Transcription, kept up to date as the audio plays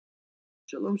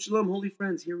Shalom, shalom, holy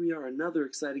friends. Here we are, another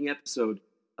exciting episode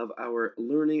of our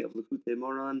learning of Likutei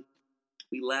Moharan.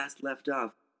 We last left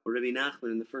off where Rabbi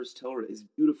Nachman in the first Torah is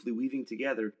beautifully weaving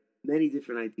together many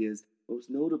different ideas, most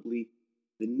notably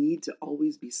the need to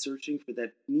always be searching for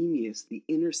that pneumius, the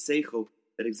inner seichel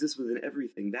that exists within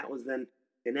everything. That was then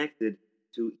connected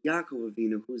to Yaakov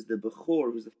Avinu, who's the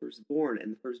Bechor, who's the firstborn,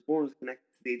 and the firstborn was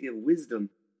connected to the idea of wisdom.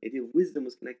 The idea of wisdom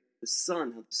was connected to the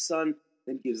sun, how the sun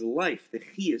then gives life, the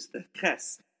chiyus, the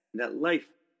ches, and that life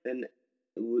then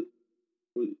through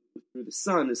the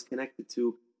sun is connected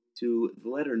to the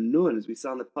letter nun, as we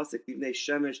saw in the pasuk, Livnei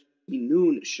Shemesh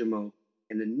Nun Shemo,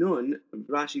 and the nun,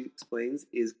 Rashi explains,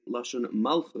 is lashon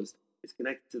malchus. It's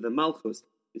connected to the malchus.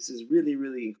 This is really,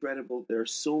 really incredible. There are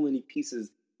so many pieces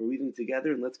we're weaving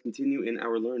together, and let's continue in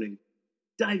our learning.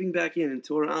 Diving back in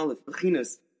Torah Aleph,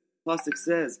 Bechinas, pasuk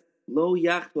says, Lo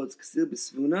yachpotz ksil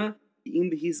b'svuna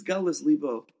meaning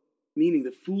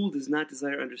the fool does not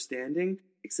desire understanding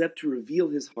except to reveal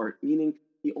his heart, meaning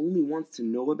he only wants to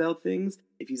know about things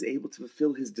if he's able to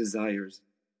fulfill his desires.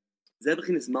 This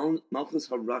is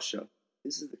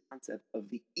the concept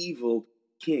of the evil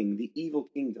king, the evil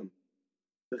kingdom.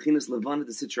 Which is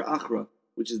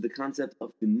the concept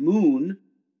of the moon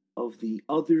of the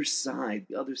other side.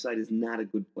 The other side is not a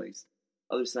good place.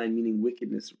 Other side meaning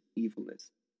wickedness, evilness.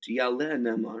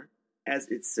 As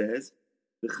it says,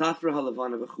 and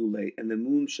the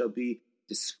moon shall be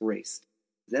disgraced.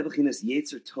 This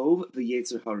whole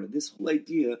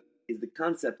idea is the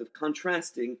concept of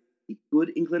contrasting the good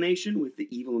inclination with the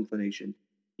evil inclination.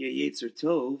 Yetzer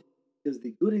Tov, because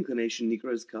the good inclination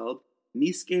is called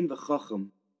misken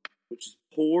v'chacham, which is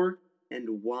poor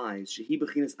and wise. Shehi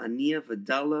b'chinas ania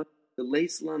v'dala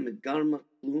v'leisla megarma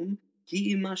klum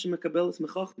ki imash mekabelis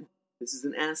mechachma. This is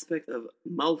an aspect of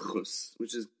malchus,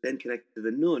 which is then connected to the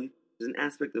nun, which is an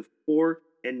aspect of poor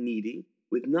and needy,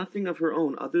 with nothing of her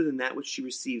own other than that which she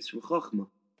receives from chachma.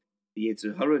 The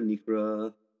Yetzer Hara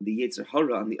Nikra, the Yetzer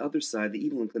Hara on the other side, the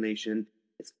evil inclination,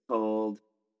 is called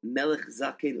Melech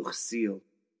Zaken Uchsil,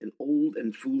 an old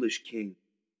and foolish king.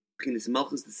 Chinis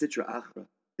Malchus the Sitra Achra.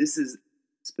 This is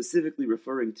specifically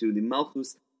referring to the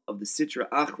Malchus of the Sitra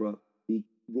Achra, the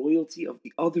royalty of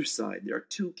the other side. There are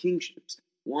two kingships.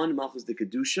 One, Malchus de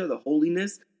Kedusha, the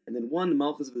holiness, and then one,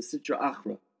 Malchus of the Sitra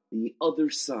Achra, the other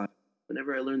side.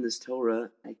 Whenever I learn this Torah,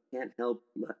 I can't help,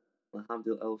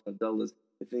 Lahamdil Elf Abdullahs,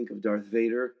 to think of Darth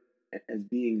Vader as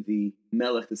being the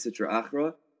Melech, the Sitra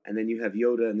Achra, and then you have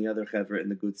Yoda and the other Chevra in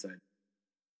the good side.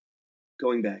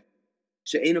 Going back.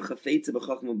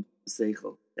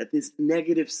 That this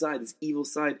negative side, this evil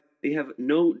side, they have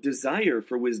no desire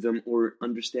for wisdom or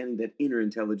understanding that inner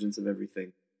intelligence of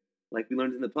everything. Like we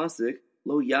learned in the pasuk,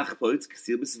 Lo yachpotz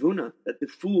ksil b'svuna, that the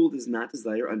fool does not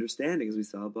desire understanding, as we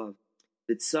saw above.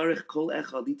 V'tzarech kol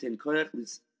echad yiten koyach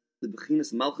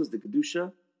l'bechinas malchus de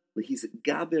kedusha l'his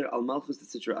gaber al malchus de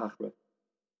sitra achra.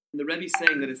 And the Rebbe is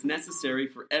saying that it's necessary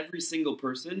for every single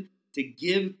person to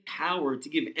give power, to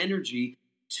give energy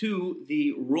to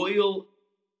the royal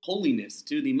holiness,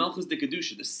 to the malchus de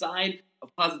kedusha, the side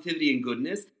of positivity and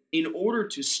goodness, in order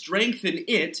to strengthen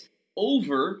it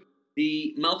over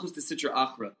the malchus de sitra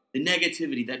achra, the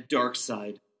negativity, that dark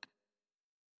side.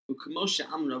 As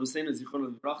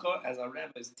our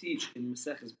rabbis teach in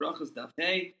Maseches Brachos Daf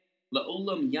Hey,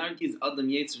 la'olam yargiz adam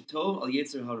yetzer tov al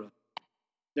yetzer hara,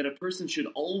 that a person should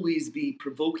always be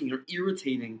provoking or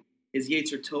irritating his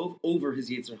yetzer tov over his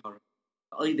yetzer hara.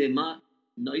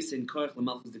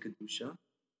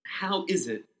 How is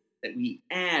it that we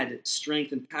add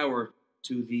strength and power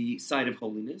to the side of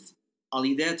holiness? Al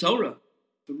yidei Torah,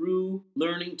 through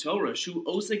learning Torah, shu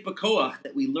osek b'koach,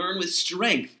 that we learn with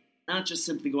strength, not just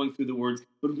simply going through the words,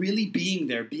 but really being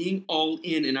there, being all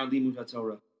in our limud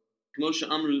HaTorah.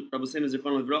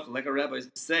 Like our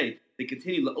rabbis say, they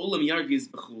continue, la'olam yargiz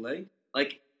b'chulei,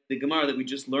 like the Gemara that we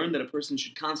just learned, that a person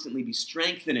should constantly be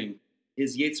strengthening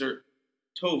his yetzer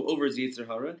tov over his yetzer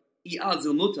hara.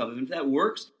 If that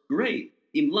works, great.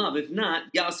 Im lav, if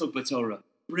not, yasok b'Torah.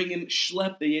 Bring him,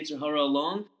 schlep the yetzer hara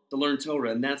along to learn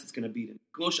Torah, and that's what's going to beat him.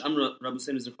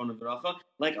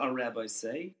 Like our rabbis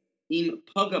say, Im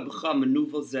paga b'cha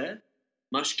menuvel zeh,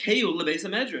 mashkeu lebeis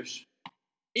hamedrash.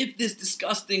 If this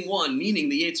disgusting one, meaning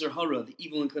the yetzer hara, the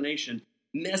evil inclination,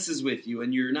 messes with you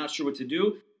and you're not sure what to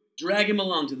do, drag him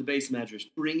along to the base medrash.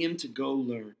 Bring him to go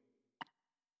learn.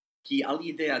 Ki al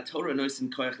yidei Torah noisin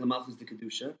koyach lemalchus de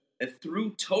kedusha. That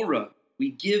through Torah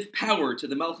we give power to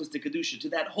the malchus de kedusha, to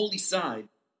that holy side.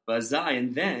 Vazai,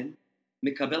 and then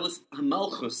mikabelis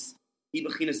hamalchus hi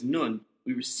bechinas nun.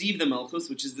 We receive the malchus,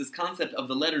 which is this concept of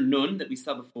the letter nun that we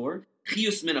saw before.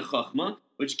 Chiyus min hachachma,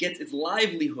 which gets its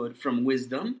livelihood from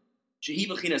wisdom. Shehi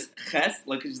b'chinas ches,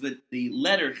 like is the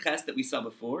letter ches that we saw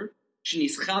before.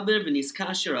 Shenischaber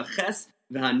v'niskasher a-ches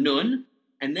v'hanun.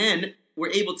 And then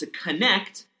we're able to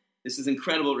connect. This is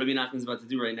incredible what Rabbi Nachman is about to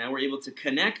do right now. We're able to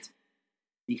connect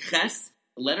the ches,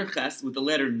 the letter ches, with the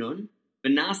letter nun.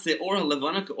 V'nase or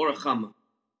ha-levana or ha-chama.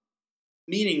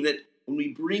 Meaning that when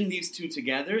we bring these two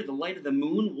together, the light of the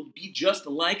moon will be just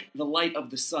like the light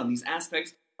of the sun. These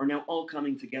aspects are now all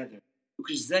coming together.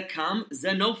 Because zeh kam,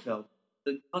 zeh nofel.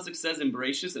 The pasuk says in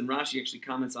Bereshis, and Rashi actually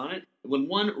comments on it, that when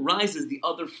one rises, the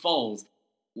other falls.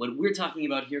 What we're talking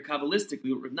about here,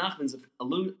 Kabbalistically, what Rav Nachman's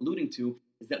alluding to,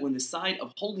 is that when the side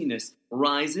of holiness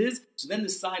rises, so then the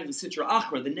side of the Sitra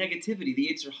Achra, the negativity, the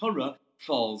Yetzer Hara,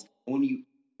 falls. And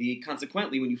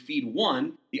consequently, when you feed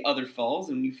one, the other falls,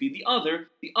 and when you feed the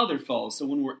other falls. So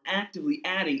when we're actively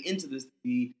adding into this,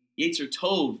 the Yetzer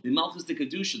Tov, the Malchus de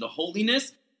Kedusha, the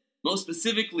holiness, most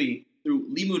specifically through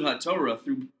Limud HaTorah,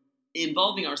 through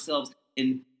involving ourselves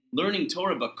in learning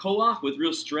Torah, but koach, with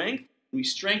real strength, we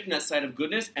strengthen that side of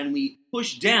goodness, and we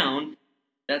push down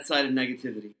that side of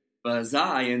negativity.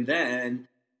 Bazai, and then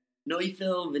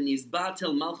noifel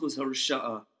v'nizbatel malchus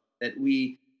harusha'a, that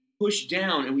we push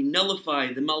down and we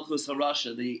nullify the malchus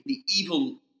harasha, the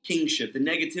evil kingship, the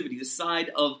negativity, the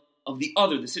side of the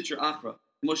other, the Sitra Achra.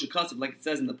 Moshe Kassav, like it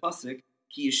says in the pasuk,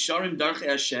 ki yisharim darchei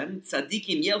Hashem,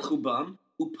 tzadikim yelchu bam,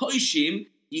 upoishim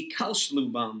yikalshlu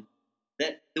bam.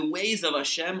 That the ways of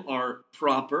Hashem are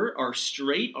proper, are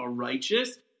straight, are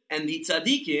righteous, and the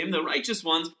tzaddikim, the righteous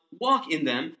ones, walk in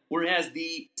them, whereas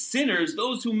the sinners,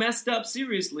 those who messed up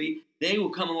seriously, they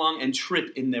will come along and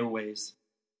trip in their ways.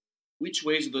 Which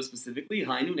ways are those specifically?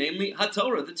 Hainu, namely,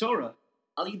 HaTorah, the Torah.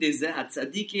 Ali dezeh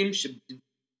hatzaddikim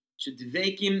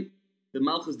shedveikim the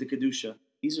malchus de kedusha.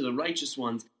 These are the righteous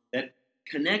ones that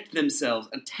connect themselves,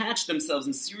 attach themselves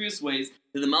in serious ways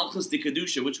to the malchus de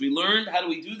kedusha, which we learned. How do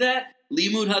we do that?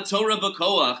 Limud HaTorah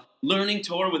b'koach, learning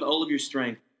Torah with all of your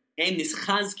strength. And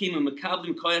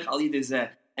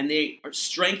they are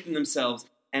strengthen themselves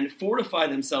and fortify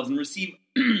themselves and receive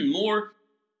more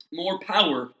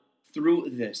power through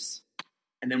this.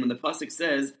 And then when the pasuk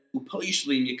says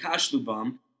upoishlim yikashlu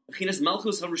bam, b'chinas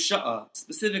malchus harusha'a,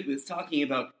 specifically it's talking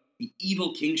about the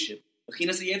evil kingship,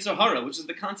 b'chinas yetzer hara, which is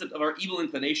the concept of our evil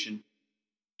inclination,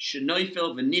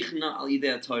 shenoifel v'nichna al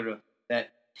yidei Torah,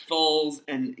 that falls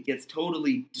and gets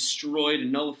totally destroyed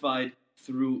and nullified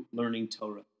through learning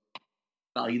Torah.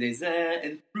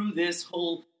 And through this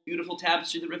whole beautiful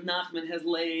tapestry that Rav Nachman has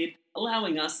laid,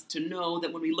 allowing us to know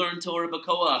that when we learn Torah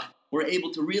b'koach, we're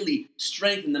able to really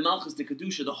strengthen the Malchus de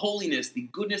Kedusha, the holiness, the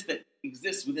goodness that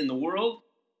exists within the world.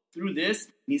 Through this,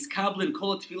 niskablin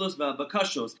kol tfilos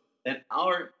v'bakashos, that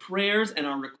our prayers and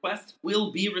our requests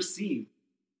will be received.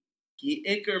 Ki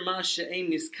ikar ma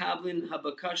she'em niskablin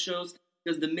habakashos,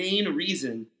 because the main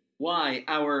reason why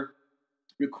our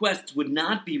requests would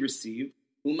not be received,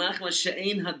 because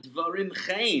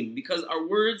our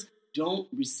words don't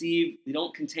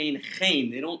contain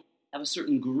chen, they don't have a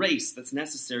certain grace that's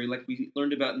necessary, like we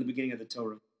learned about in the beginning of the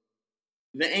Torah.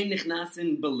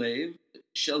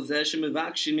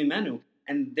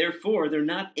 And therefore, they're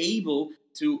not able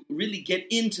to really get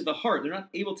into the heart. They're not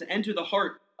able to enter the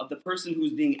heart of the person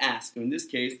who's being asked, or in this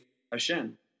case,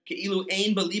 Hashem. It's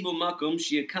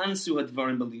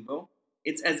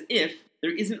as if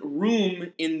there isn't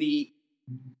room in the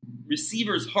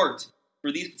receiver's heart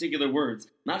for these particular words.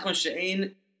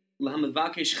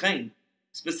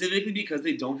 Specifically because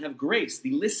they don't have grace.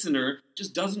 The listener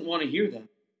just doesn't want to hear them.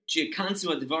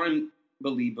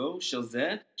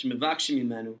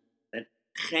 That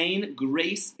chen,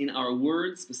 grace in our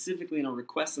words, specifically in our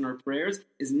requests and our prayers,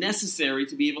 is necessary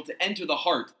to be able to enter the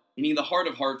heart, meaning the heart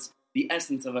of hearts, the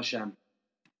essence of Hashem.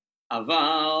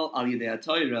 Aval al yidei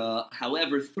Torah,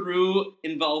 however, through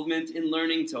involvement in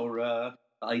learning Torah,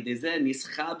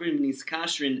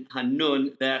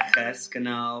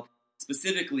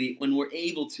 specifically when we're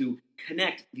able to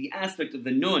connect the aspect of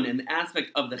the nun and the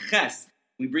aspect of the ches,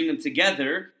 we bring them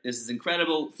together. This is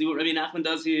incredible. See what Rabbi Nachman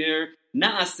does here?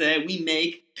 Naaseh, we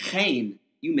make chen.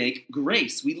 You make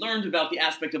grace. We learned about the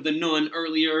aspect of the nun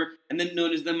earlier, and the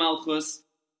nun is the malchus,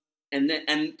 and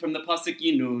from the pasuk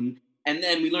Yinun. And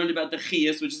then we learned about the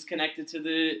chiyas, which is connected to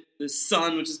the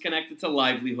sun, which is connected to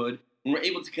livelihood. When we're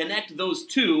able to connect those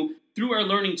two through our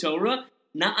learning Torah,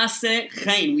 na'aseh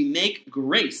chen, we make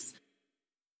grace.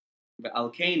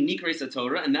 Al-kain nikreis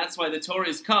Torah, and that's why the Torah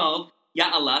is called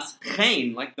Ya'alas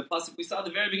chen, like the pasuk we saw at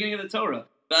the very beginning of the Torah.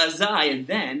 Ba'azai, and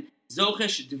then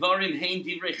zochesh dvarim hein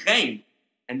divrei chen,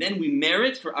 and then we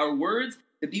merit for our words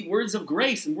to be words of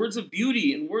grace and words of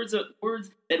beauty and words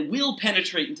that will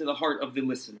penetrate into the heart of the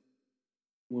listener.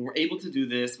 when we're able to do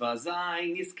this,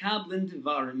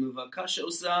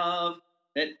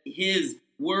 that his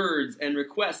words and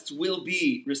requests will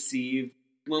be received,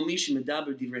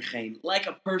 like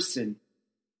a person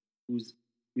who's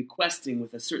requesting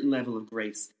with a certain level of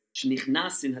grace.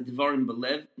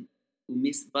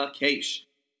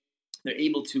 They're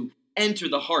able to enter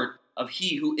the heart of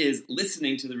he who is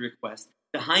listening to the request.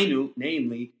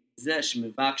 Namely,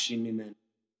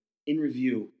 in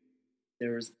review,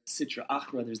 there's Sitra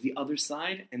Achra, there's the other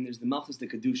side, and there's the Malchus de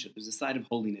Kedusha, there's the side of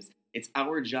holiness. It's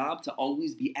our job to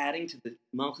always be adding to the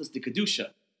Malchus de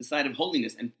Kedusha, the side of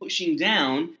holiness, and pushing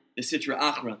down the Sitra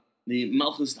Achra, the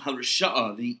Malchus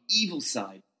HaRasha'ah, the evil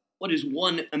side. What is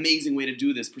one amazing way to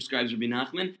do this, prescribes Rabbi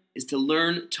Nachman, is to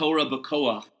learn Torah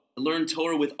b'koach, to learn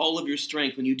Torah with all of your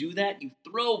strength. When you do that, you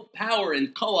throw power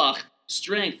and koach,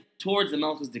 strength, towards the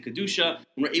Malchus de Kedusha.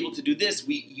 When we're able to do this,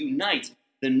 we unite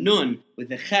the nun with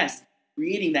the ches,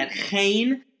 creating that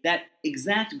chen, that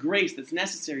exact grace that's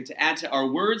necessary to add to our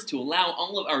words, to allow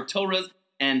all of our Torahs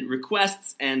and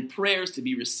requests and prayers to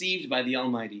be received by the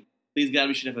Almighty. Please God,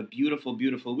 we should have a beautiful,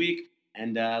 beautiful week,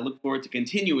 and look forward to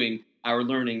continuing our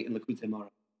learning in Likutei Moharan.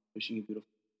 Wishing you beautiful.